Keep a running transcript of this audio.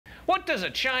What does a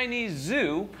Chinese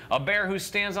zoo, a bear who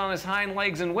stands on his hind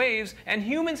legs and waves, and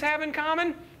humans have in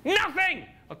common? Nothing!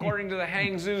 According to the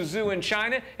Hangzhou Zoo in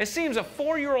China, it seems a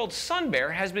 4-year-old sun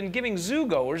bear has been giving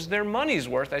zoogoers their money's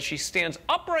worth as she stands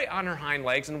upright on her hind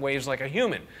legs and waves like a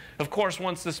human. Of course,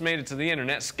 once this made it to the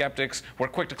internet, skeptics were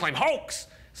quick to claim hoax,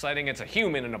 citing it's a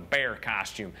human in a bear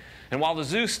costume. And while the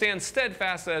zoo stands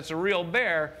steadfast that it's a real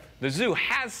bear, the zoo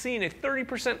has seen a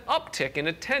 30% uptick in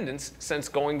attendance since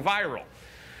going viral.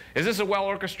 Is this a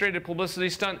well-orchestrated publicity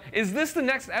stunt? Is this the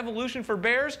next evolution for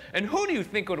bears? And who do you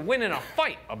think would win in a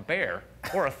fight, a bear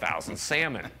or 1,000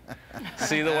 salmon?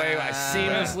 See the way I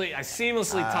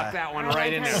seamlessly tucked that one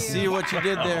right in there. See what you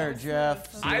did there,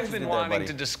 Jeff. I've been wanting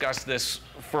to discuss this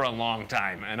for a long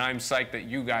time, and I'm psyched that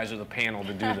you guys are the panel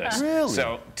to do this. Really?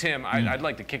 So, Tim, I'd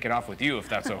like to kick it off with you, if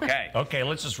that's okay. Okay,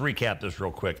 let's just recap this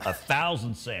real quick.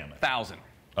 1,000 salmon. 1,000.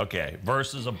 Okay,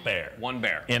 versus a bear. One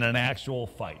bear. In an actual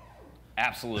fight.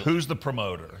 Absolutely. Who's the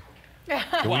promoter?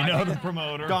 Do we know the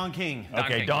promoter? Don King.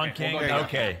 Okay, Don King. We'll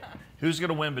Okay. Who's going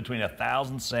to win between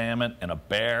 1,000 salmon and a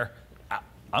bear?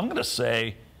 I'm going to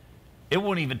say it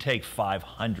won't even take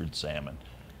 500 salmon.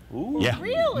 Ooh. Yeah.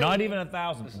 Really? Not even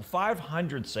 1,000.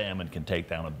 500 salmon can take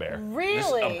down a bear. Really? This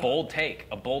is a bold take.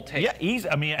 A bold take. Yeah, easy.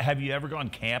 I mean, have you ever gone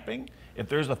camping? If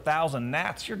there's 1,000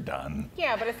 gnats, you're done.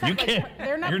 Yeah, but it's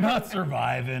not You're not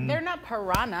surviving. They're not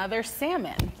piranha, they're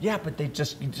salmon. Yeah, but you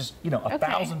just,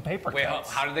 1,000 paper Wait,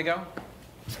 cuts. how did they go?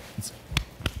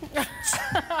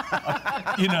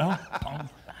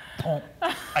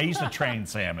 I used to train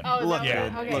salmon. Oh, Look,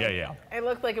 yeah, okay. yeah. It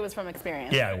looked like it was from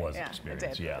experience. Yeah, it was Yeah, experience. it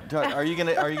did. Yeah. Doug, are you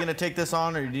gonna take this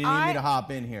on, or do you need me to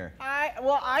hop in here?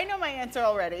 Well, I know my answer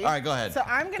already. All right, go ahead. So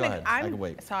I'm gonna. Go ahead. I can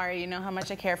wait. Sorry, you know how much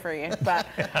I care for you, but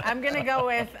I'm gonna go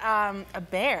with a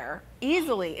bear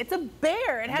easily. It's a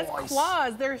bear. It has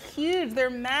claws. They're huge. They're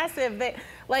massive.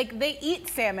 They eat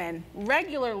salmon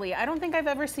regularly. I don't think I've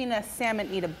ever seen a salmon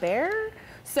eat a bear.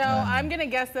 So I'm gonna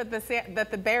guess that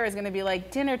the bear is gonna be like,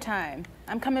 dinner time.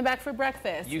 I'm coming back for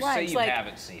breakfast. You say you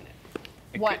haven't seen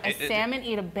it. What, a salmon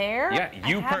eat a bear?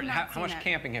 Yeah, how much it.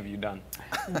 camping have you done?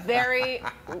 Very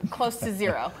close to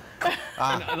zero.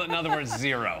 In other words,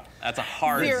 zero. That's a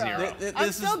hard zero.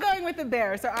 I'm still going with the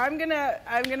bear, so I'm gonna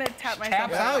tap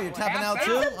myself out. Oh, you're tapping out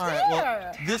too? All right,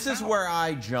 well, this is where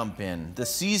I jump in. The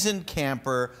seasoned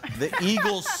camper, the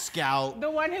Eagle Scout,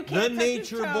 The one who the can't touch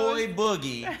his nature boy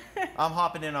boogie. I'm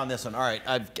hopping in on this one. All right,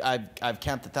 I've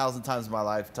camped 1,000 times in my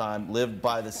lifetime, lived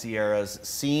by the Sierras,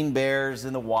 seen bears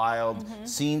in the wild,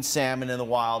 seen salmon in the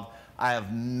wild. I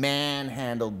have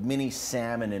manhandled many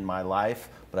salmon in my life,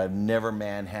 but I've never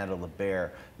manhandled a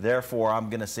bear. Therefore,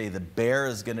 I'm going to say the bear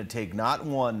is going to take not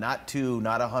 1, not 2,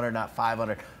 not 100, not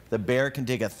 500. The bear can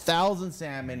take 1,000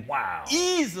 salmon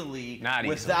easily,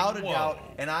 without a doubt.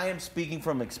 And I am speaking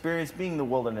from experience, being the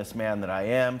wilderness man that I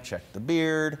am. Check the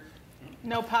beard.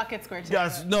 No pocket square today.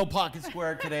 Yes, no pocket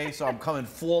square today, so I'm coming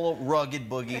full rugged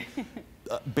boogie.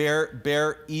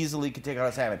 Bear easily could take out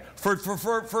a salmon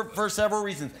for several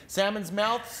reasons. Salmon's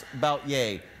mouth's about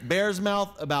yay. Bear's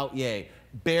mouth about yay.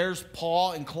 Bear's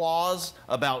paw and claws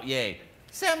about yay.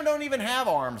 Salmon don't even have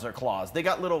arms or claws. They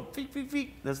got little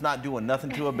feet. That's not doing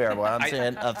nothing to a bear. But I'm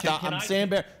saying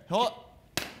bear.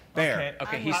 Bear.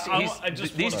 Okay,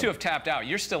 these two have tapped out.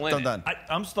 You're still in it.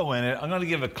 I'm still in it. I'm going to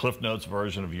give a Cliff Notes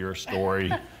version of your story.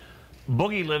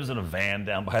 Boogie lives in a van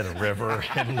down by the river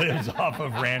and lives off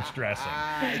of ranch dressing.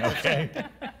 Okay?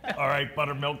 All right,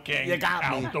 Buttermilk King, you got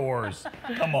outdoors.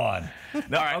 Come on.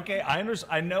 No, okay,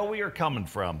 I know where you're coming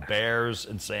from. Bears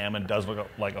and salmon does look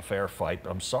like a fair fight,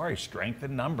 but I'm sorry, strength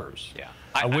in numbers. Yeah.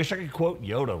 I wish I could quote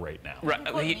Yoda right now.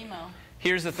 Right.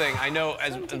 Here's the thing. I know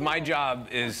as my job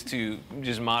is to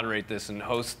just moderate this and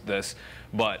host this,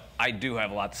 but I do have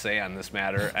a lot to say on this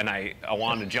matter, and I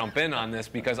want to jump in on this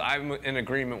because I'm in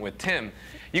agreement with Tim.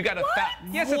 You got a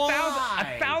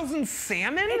thousand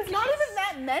salmon? It's not even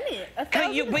that many.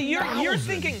 But you're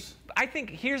thinking. I think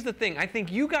here's the thing. I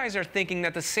think you guys are thinking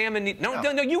that the salmon need, no,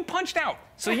 you punched out,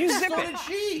 so you zip it. So did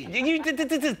she. You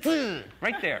did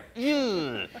right there.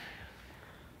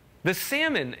 The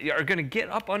salmon are going to get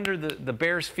up under the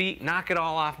bear's feet, knock it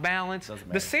all off balance.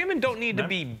 The salmon don't need to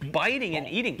be biting and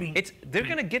eating. They're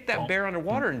going to get that bear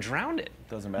underwater and drown it.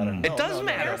 Doesn't matter. It does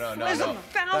matter. There's 1,000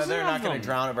 of them. They're not going to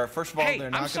drown a bear. First of all,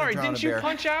 they're not going to drown a bear. I'm sorry, didn't you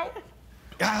punch out?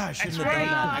 I shouldn't have done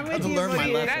that. I had to learn my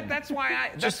lesson. That's why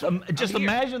I... Just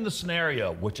imagine the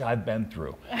scenario, which I've been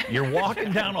through. You're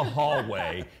walking down a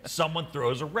hallway, someone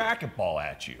throws a racquetball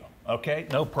at you. Okay,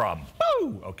 no problem.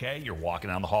 Boo! Okay, you're walking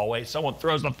down the hallway, someone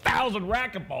throws 1,000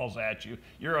 racquetballs at you.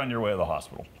 You're on your way to the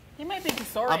hospital. You might be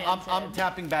disoriented. I'm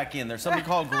tapping back in. There's something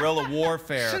called guerrilla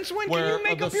warfare. Since when can where you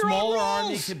make the up your own smaller army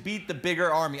rules? can beat the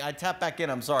bigger army. I tap back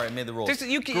in. I'm sorry, I made the rules.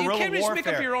 You Guerrilla can't just warfare. make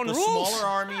up your own the rules. The smaller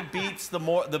army beats the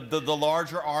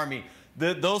larger army.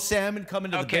 Those salmon come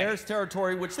into the bear's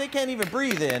territory, which they can't even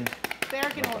breathe in. Bear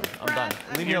can hold his I'm done.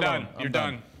 breath. Leave me alone. You're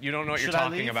done. You don't know what you're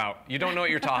talking about. You don't know what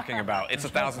you're talking about. It's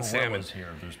 1,000 salmon. Here,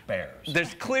 there's bears.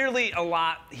 There's clearly a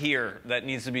lot here that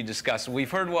needs to be discussed. We've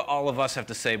heard what all of us have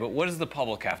to say, but what does the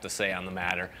public have to say on the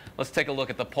matter? Let's take a look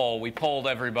at the poll. We polled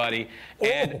everybody,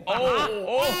 and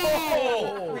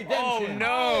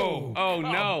no.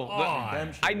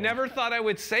 I never thought I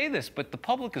would say this, but the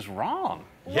public is wrong.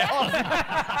 Yeah.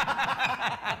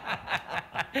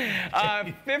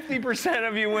 50%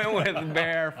 of you went with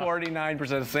bear,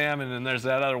 49% salmon, and there's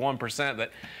that other 1%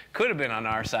 that could have been on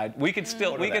our side. We could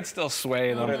still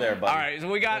sway them. Put her there, buddy. All right, so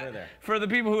we got, for the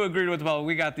people who agreed with the public,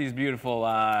 we got these beautiful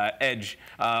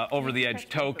over the edge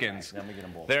tokens. Let me get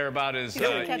them both. They're about as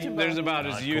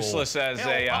useless as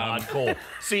a. Not cool.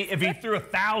 See, if he threw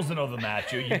 1,000 of them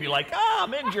at you, you'd be like, "Ah,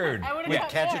 I'm injured." I would Wait, have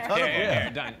catch a ton of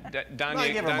them. Done. No,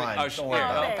 give her mine. Don't worry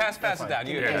about it. Pass it down.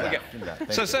 Give me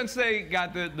that. So since they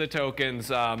got the tokens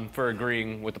for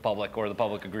agreeing with the public, or the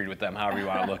public agreed with them, however you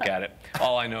want to look at it,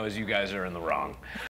 all I know is you guys are in the wrong.